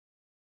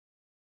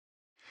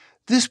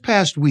This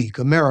past week,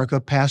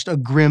 America passed a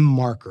grim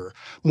marker.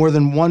 More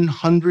than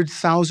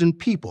 100,000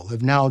 people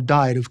have now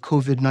died of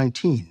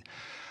COVID-19.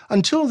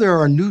 Until there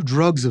are new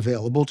drugs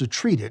available to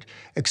treat it,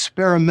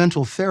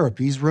 experimental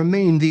therapies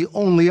remain the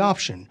only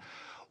option.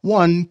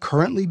 One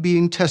currently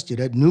being tested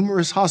at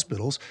numerous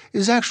hospitals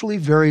is actually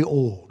very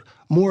old,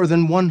 more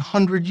than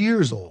 100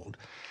 years old.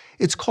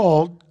 It's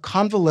called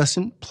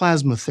convalescent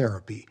plasma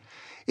therapy.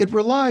 It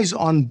relies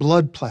on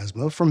blood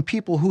plasma from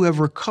people who have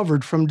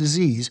recovered from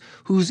disease,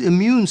 whose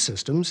immune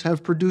systems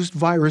have produced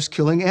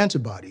virus-killing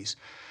antibodies.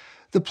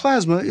 The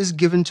plasma is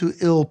given to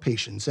ill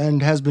patients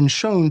and has been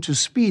shown to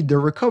speed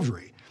their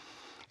recovery.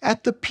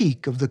 At the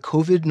peak of the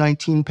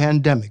COVID-19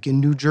 pandemic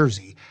in New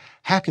Jersey,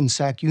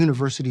 Hackensack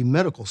University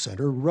Medical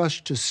Center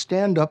rushed to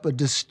stand up a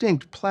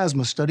distinct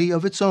plasma study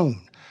of its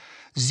own,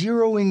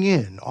 zeroing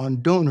in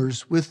on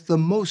donors with the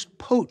most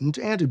potent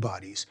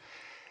antibodies.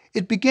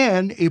 It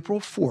began April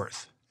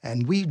 4th,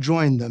 and we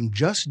joined them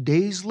just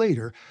days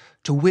later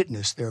to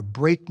witness their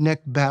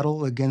breakneck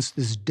battle against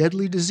this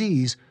deadly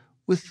disease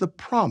with the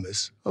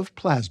promise of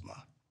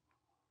plasma.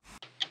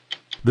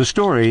 The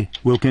story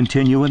will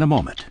continue in a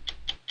moment.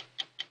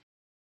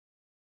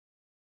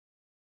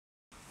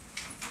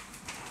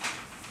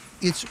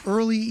 It's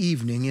early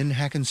evening in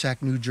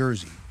Hackensack, New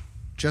Jersey,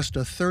 just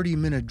a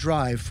 30-minute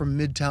drive from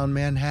Midtown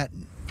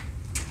Manhattan.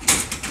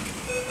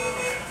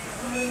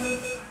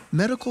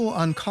 Medical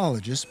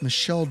oncologist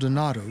Michelle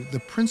Donato, the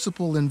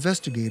principal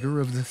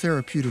investigator of the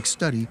therapeutic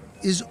study,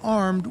 is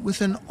armed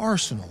with an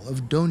arsenal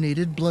of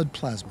donated blood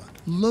plasma,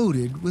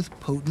 loaded with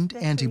potent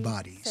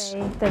antibodies.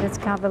 Say that it's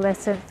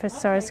convalescent for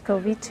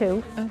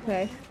SARS-CoV-2.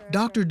 Okay.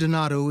 Dr.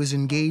 Donato is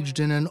engaged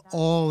in an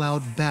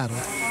all-out battle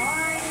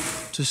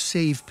to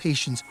save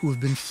patients who have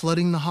been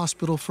flooding the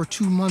hospital for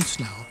 2 months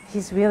now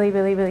He's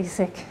really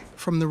sick.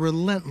 from the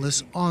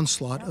relentless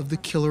onslaught of the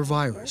killer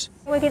virus.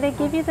 We're going to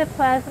give you the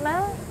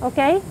plasma,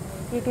 okay?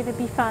 You're going to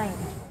be fine.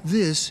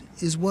 This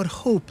is what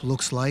hope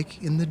looks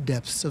like in the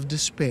depths of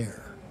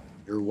despair.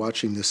 You're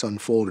watching this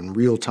unfold in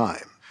real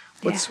time.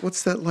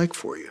 What's that like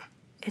for you?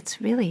 It's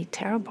really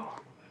terrible.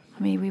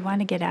 I mean, we want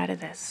to get out of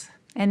this.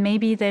 And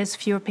maybe there's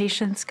fewer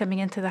patients coming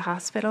into the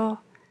hospital,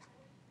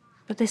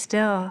 but they're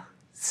still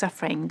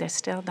suffering, they're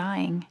still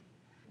dying.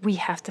 We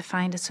have to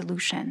find a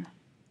solution.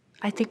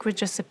 I think we're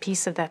just a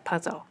piece of that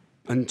puzzle.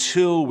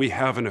 Until we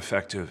have an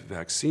effective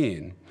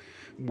vaccine,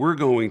 we're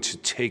going to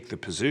take the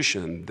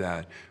position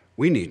that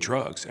we need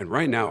drugs. And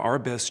right now, our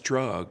best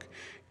drug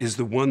is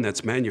the one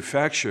that's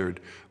manufactured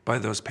by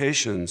those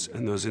patients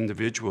and those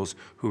individuals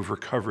who've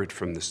recovered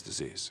from this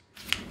disease.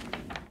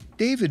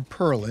 David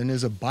Perlin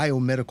is a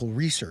biomedical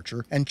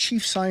researcher and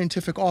chief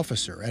scientific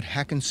officer at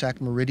Hackensack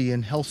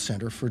Meridian Health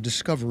Center for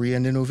Discovery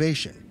and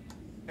Innovation.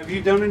 Have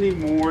you done any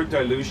more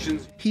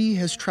dilutions? He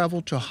has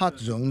traveled to hot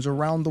zones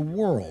around the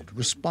world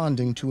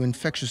responding to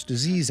infectious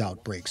disease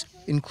outbreaks,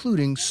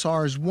 including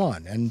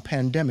SARS-1 and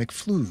pandemic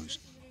flus.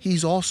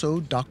 He's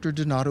also Dr.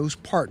 Donato's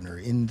partner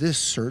in this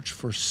search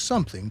for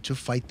something to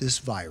fight this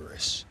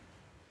virus.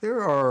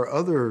 There are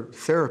other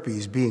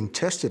therapies being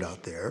tested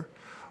out there.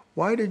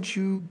 Why did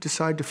you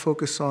decide to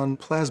focus on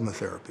plasma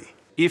therapy?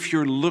 If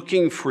you're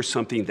looking for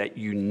something that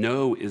you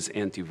know is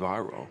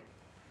antiviral,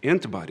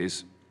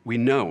 antibodies we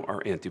know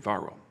are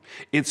antiviral.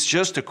 It's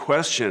just a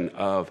question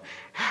of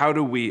how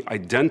do we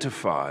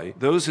identify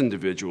those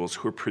individuals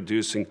who are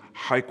producing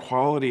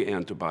high-quality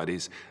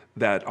antibodies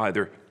that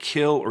either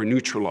kill or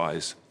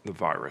neutralize the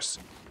virus.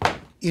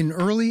 In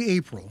early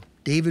April,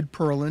 David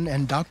Perlin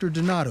and Dr.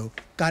 Donato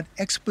got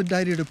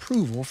expedited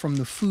approval from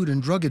the Food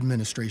and Drug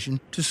Administration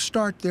to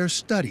start their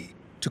study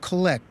to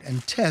collect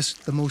and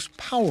test the most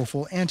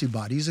powerful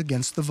antibodies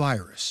against the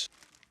virus.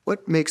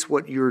 What makes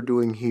what you're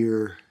doing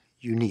here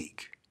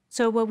unique?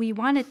 So what we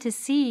wanted to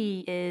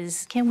see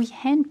is, can we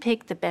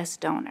handpick the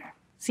best donor?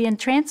 See, in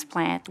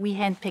transplant, we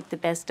handpick the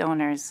best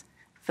donors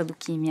for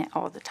leukemia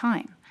all the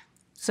time.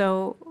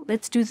 So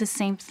let's do the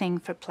same thing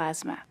for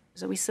plasma.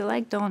 So we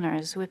select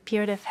donors who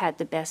appear to have had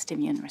the best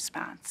immune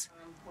response.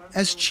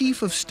 As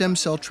chief of stem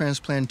cell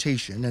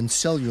transplantation and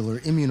cellular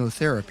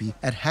immunotherapy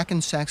at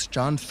Hackensack's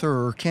John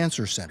Theurer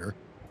Cancer Center,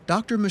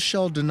 Dr.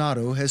 Michelle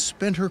Donato has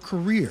spent her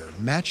career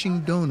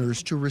matching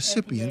donors to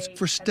recipients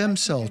for stem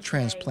cell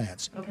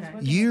transplants.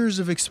 Years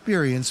of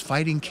experience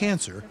fighting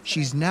cancer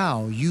she's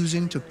now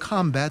using to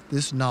combat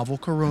this novel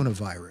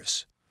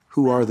coronavirus.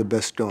 Who are the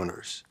best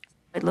donors?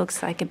 It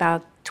looks like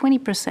about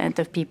 20%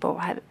 of people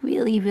have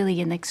really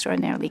an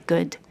extraordinarily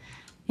good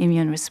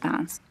immune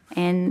response.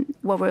 And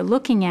what we're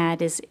looking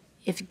at is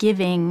if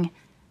giving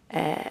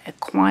a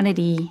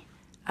quantity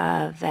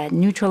of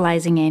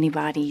neutralizing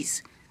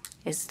antibodies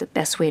is the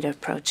best way to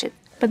approach it.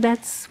 But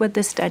that's what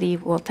this study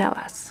will tell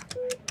us.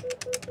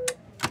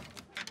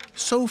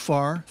 So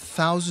far,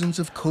 thousands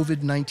of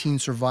COVID-19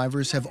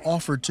 survivors have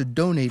offered to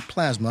donate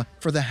plasma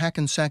for the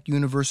Hackensack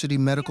University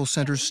Medical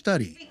Center's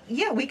study.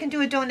 Yeah, we can do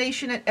a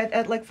donation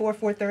at like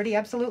 4:30,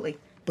 absolutely.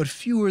 But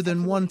fewer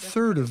than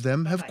 1/3 of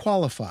them have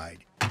qualified.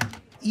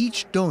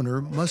 Each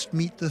donor must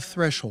meet the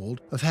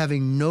threshold of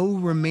having no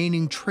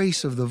remaining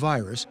trace of the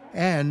virus,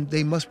 and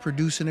they must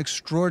produce an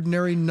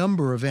extraordinary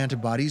number of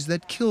antibodies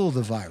that kill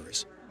the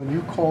virus.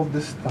 You called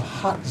this the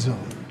hot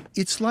zone.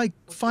 It's like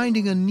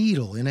finding a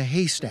needle in a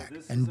haystack,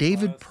 and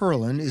David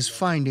Perlin is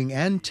finding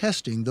and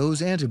testing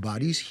those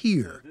antibodies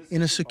here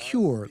in a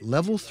secure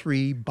Level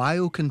 3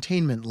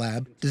 biocontainment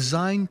lab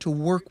designed to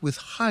work with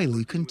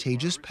highly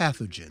contagious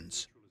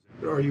pathogens.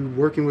 Are you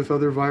working with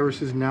other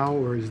viruses now,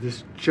 or is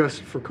this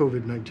just for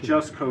COVID-19?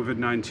 Just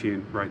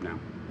COVID-19 right now.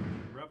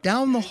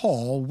 Down the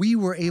hall, we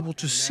were able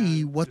to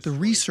see what the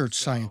research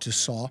scientists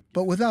saw,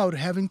 but without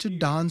having to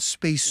don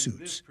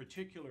spacesuits.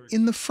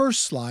 In the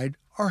first slide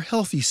are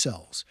healthy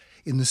cells.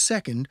 In the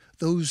second,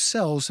 those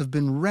cells have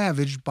been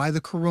ravaged by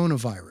the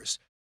coronavirus.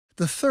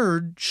 The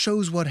third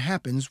shows what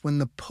happens when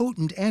the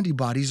potent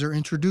antibodies are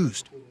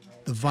introduced.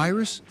 The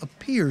virus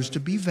appears to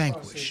be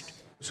vanquished.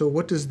 So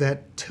what does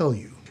that tell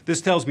you?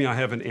 This tells me I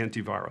have an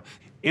antiviral.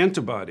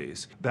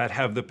 Antibodies that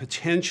have the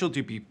potential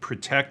to be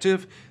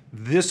protective,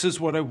 this is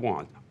what I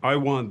want. I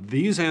want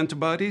these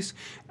antibodies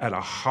at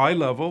a high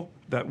level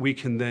that we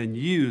can then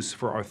use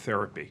for our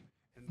therapy.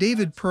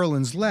 David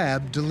Perlin's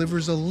lab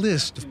delivers a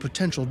list of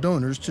potential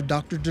donors to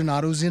Dr.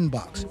 Donato's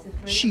inbox.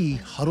 She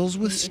huddles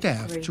with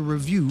staff to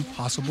review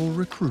possible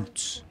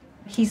recruits.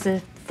 He's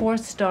a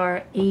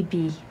 4-star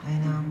AB. I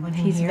know.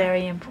 He's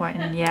very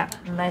important, yeah.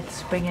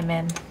 Let's bring him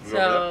in.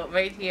 So,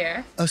 right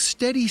here. A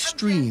steady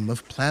stream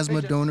of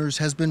plasma donors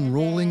has been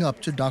rolling up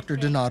to Dr.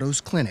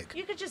 Donato's clinic.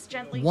 You could just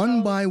gently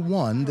One by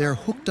one, they're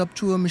hooked up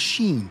to a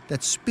machine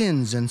that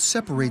spins and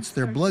separates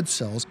their blood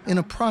cells in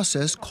a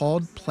process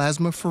called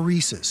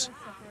plasmapheresis.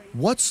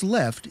 What's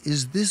left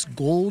is this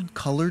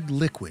gold-colored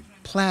liquid,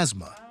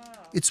 plasma.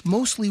 It's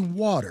mostly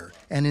water,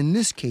 and in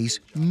this case,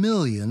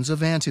 millions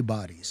of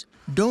antibodies.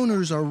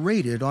 Donors are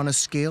rated on a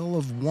scale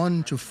of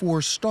 1 to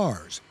 4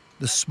 stars.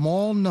 The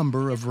small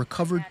number of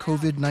recovered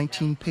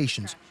COVID-19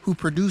 patients who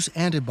produce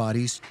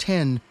antibodies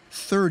 10,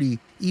 30,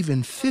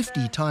 even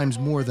 50 times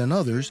more than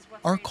others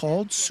are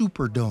called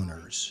super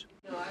donors.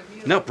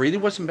 No,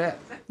 breathing wasn't bad.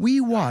 We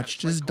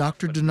watched as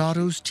Dr.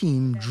 Donato's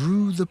team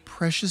drew the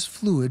precious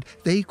fluid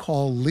they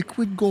call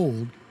liquid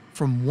gold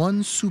from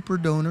one super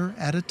donor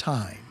at a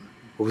time.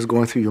 What was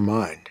going through your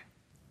mind?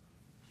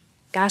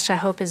 Gosh, I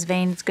hope his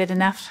vein's good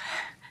enough.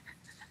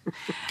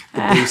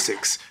 The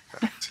basics.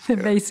 The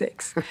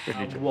basics.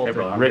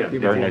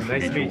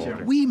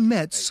 We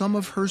met some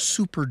of her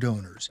super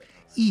donors.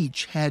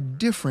 Each had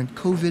different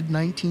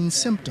COVID-19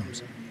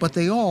 symptoms, but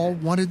they all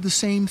wanted the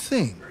same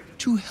thing,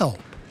 to help.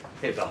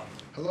 Hey, Bill.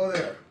 Hello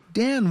there.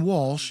 Dan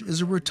Walsh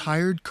is a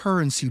retired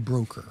currency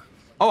broker.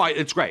 Oh,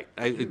 it's great.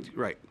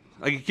 Right.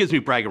 Like, it gives me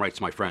bragging rights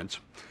to my friends.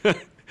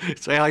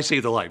 Say, I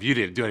saved a life. You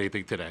didn't do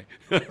anything today.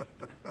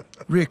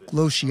 Rick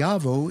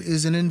Losciavo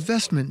is an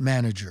investment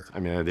manager. I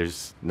mean,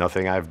 there's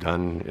nothing I've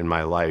done in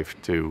my life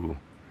to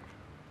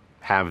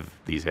have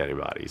these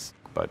antibodies,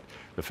 but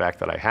the fact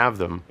that I have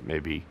them,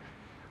 maybe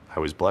I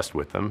was blessed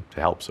with them to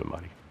help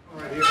somebody.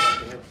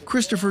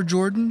 Christopher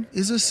Jordan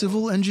is a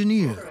civil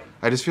engineer.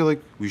 I just feel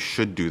like we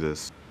should do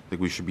this. Like,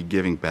 we should be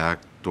giving back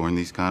during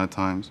these kind of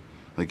times.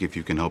 Like, if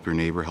you can help your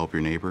neighbor, help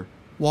your neighbor.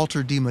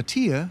 Walter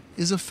DiMattia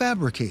is a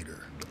fabricator.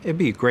 It'd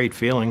be a great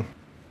feeling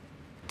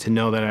to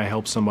know that I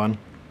helped someone.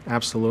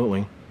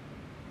 Absolutely.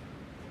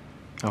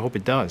 I hope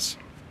it does.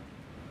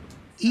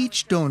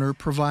 Each donor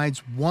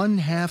provides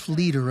 1/2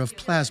 liter of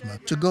plasma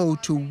to go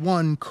to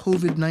one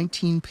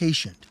COVID-19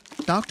 patient.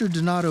 Dr.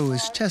 Donato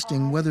is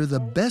testing whether the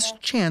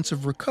best chance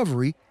of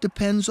recovery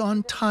depends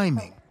on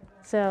timing.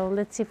 So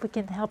let's see if we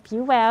can help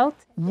you out.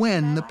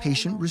 When the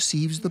patient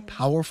receives the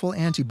powerful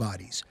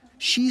antibodies,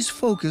 she's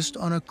focused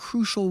on a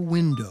crucial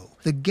window,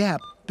 the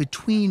gap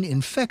between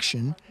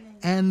infection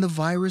and the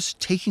virus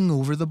taking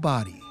over the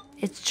body.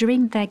 It's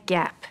during that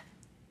gap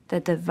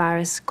that the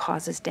virus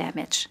causes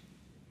damage.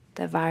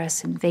 The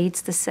virus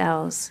invades the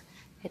cells,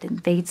 it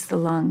invades the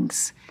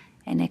lungs,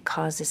 and it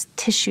causes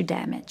tissue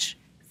damage.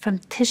 From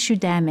tissue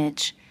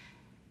damage,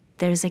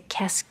 there's a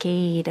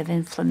cascade of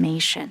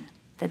inflammation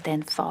that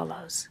then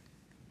follows.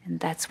 And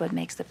that's what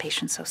makes the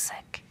patient so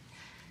sick.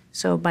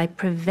 So by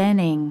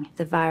preventing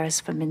the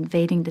virus from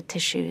invading the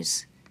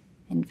tissues,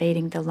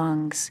 invading the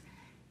lungs,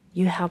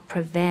 you help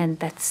prevent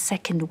that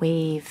second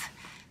wave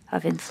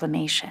of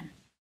inflammation.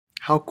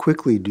 How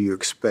quickly do you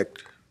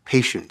expect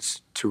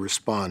patients to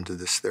respond to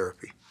this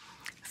therapy?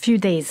 A few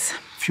days.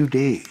 Few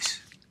days.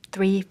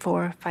 3,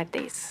 4, 5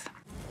 days.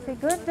 Okay,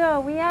 good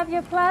though. We have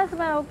your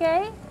plasma,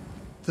 okay?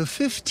 The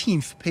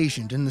 15th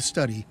patient in the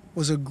study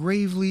was a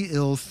gravely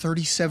ill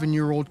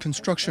 37-year-old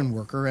construction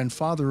worker and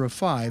father of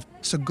 5,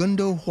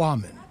 Segundo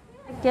Huaman.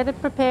 Get it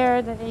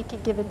prepared and you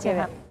can give it to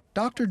him.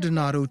 Dr.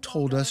 Donato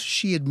told us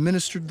she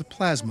administered the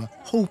plasma,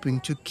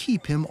 hoping to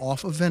keep him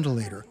off a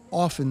ventilator,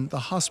 often the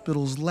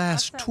hospital's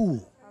last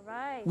tool.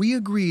 We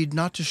agreed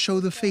not to show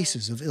the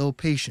faces of ill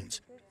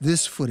patients.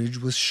 This footage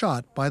was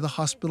shot by the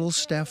hospital's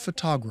staff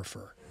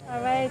photographer.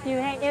 All right, you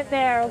hang it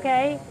there,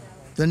 okay?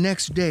 The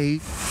next day,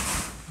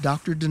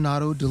 Dr.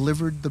 Donato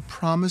delivered the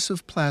promise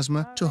of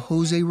plasma to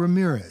Jose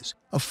Ramirez,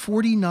 a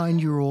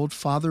 49-year-old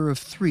father of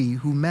 3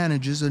 who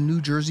manages a New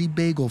Jersey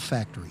bagel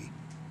factory.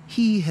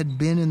 He had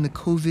been in the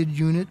COVID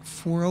unit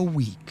for a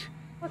week.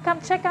 We'll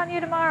come check on you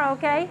tomorrow,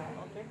 okay?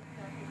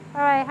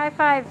 All right, high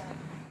five.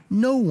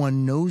 No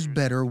one knows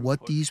better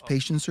what these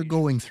patients are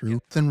going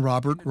through than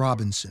Robert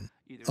Robinson,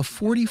 a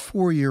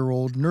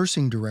 44-year-old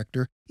nursing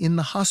director in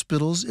the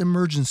hospital's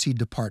emergency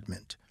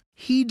department.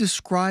 He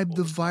described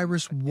the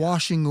virus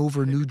washing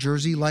over New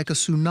Jersey like a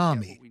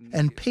tsunami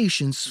and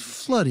patients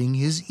flooding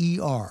his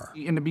ER.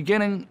 In the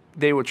beginning,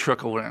 they would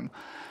trickle in,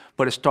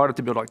 but it started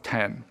to be like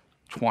 10,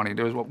 20.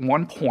 There was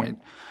one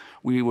point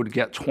we would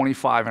get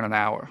 25 in an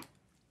hour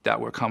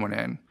that were coming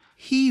in.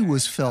 He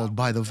was felled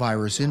by the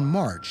virus in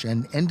March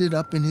and ended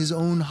up in his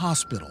own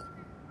hospital.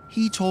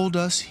 He told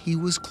us he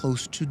was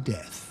close to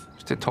death.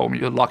 They told me,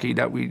 you're lucky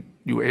that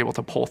you were able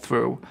to pull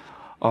through.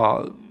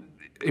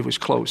 It was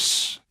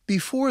close.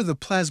 Before the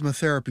plasma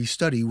therapy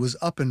study was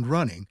up and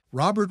running,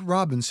 Robert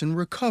Robinson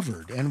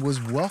recovered and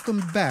was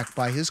welcomed back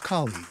by his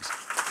colleagues.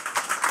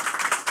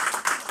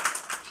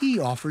 He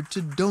offered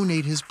to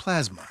donate his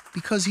plasma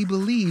because he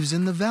believes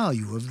in the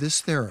value of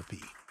this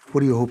therapy.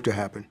 What do you hope to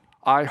happen?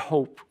 I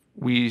hope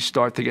we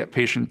start to get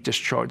patients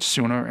discharged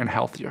sooner and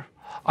healthier.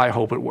 I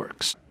hope it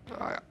works.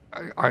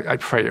 I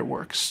pray it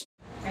works.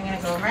 I'm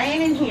gonna go right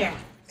in here.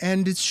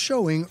 And it's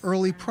showing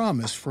early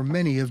promise for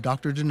many of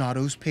Dr.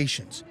 Donato's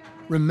patients.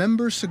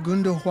 Remember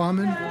Segundo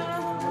Huaman?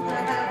 How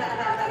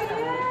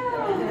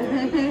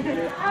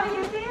are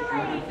you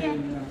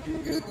feeling?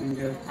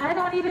 I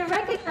don't even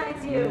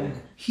recognize you.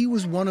 He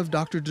was one of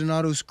Dr.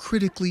 Donato's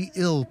critically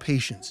ill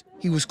patients.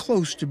 He was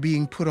close to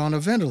being put on a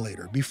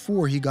ventilator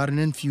before he got an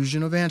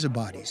infusion of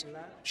antibodies.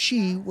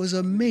 She was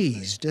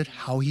amazed at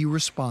how he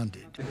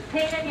responded.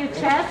 Pain in your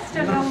chest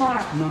or no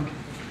more? No.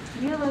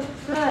 You look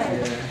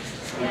good.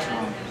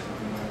 Yeah.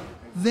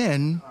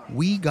 Then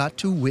we got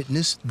to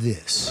witness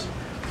this.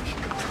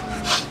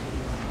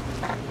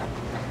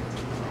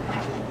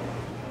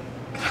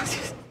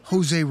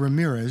 Jose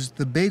Ramirez,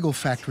 the bagel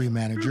factory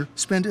manager,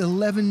 spent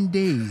 11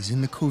 days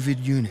in the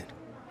COVID unit.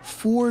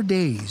 4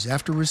 days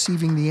after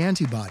receiving the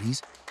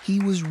antibodies, he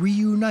was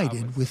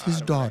reunited with his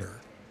daughter.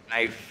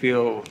 I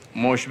feel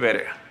much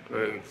better.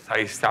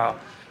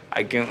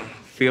 I can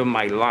feel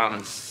my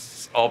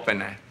lungs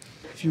open.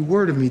 If you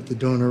were to meet the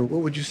donor,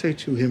 what would you say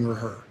to him or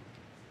her?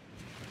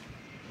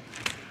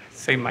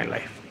 Save my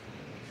life.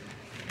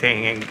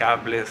 Thank and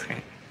God bless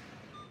him.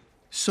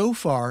 So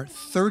far,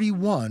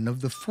 31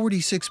 of the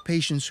 46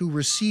 patients who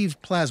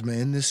received plasma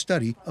in this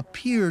study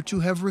appear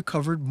to have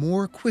recovered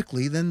more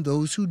quickly than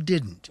those who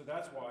didn't.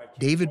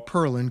 David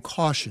Perlin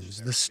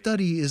cautions the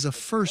study is a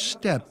first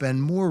step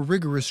and more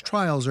rigorous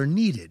trials are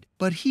needed,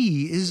 but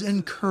he is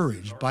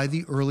encouraged by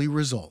the early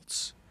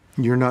results.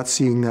 You're not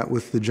seeing that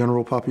with the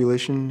general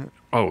population?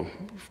 Oh,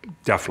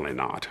 definitely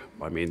not.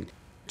 I mean,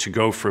 to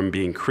go from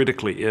being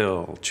critically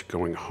ill to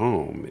going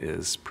home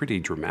is pretty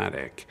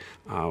dramatic.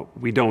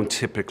 We don't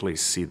typically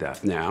see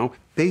that now.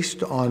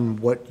 Based on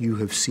what you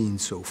have seen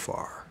so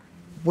far,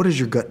 what does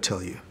your gut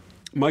tell you?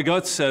 My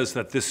gut says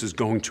that this is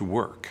going to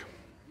work.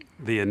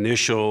 The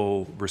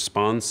initial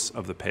response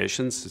of the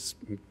patients is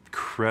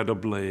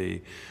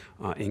incredibly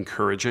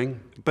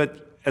encouraging.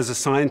 But as a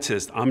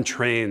scientist, I'm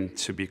trained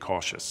to be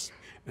cautious.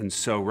 And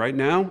so right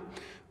now,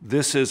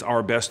 this is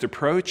our best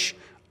approach.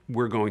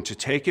 We're going to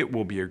take it,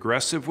 we'll be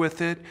aggressive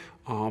with it,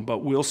 but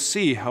we'll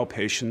see how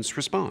patients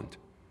respond.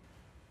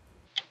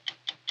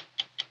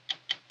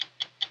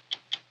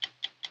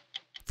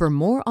 For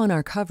more on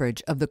our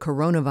coverage of the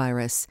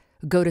coronavirus,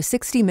 go to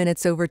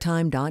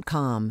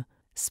 60minutesovertime.com.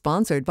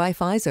 Sponsored by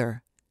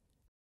Pfizer.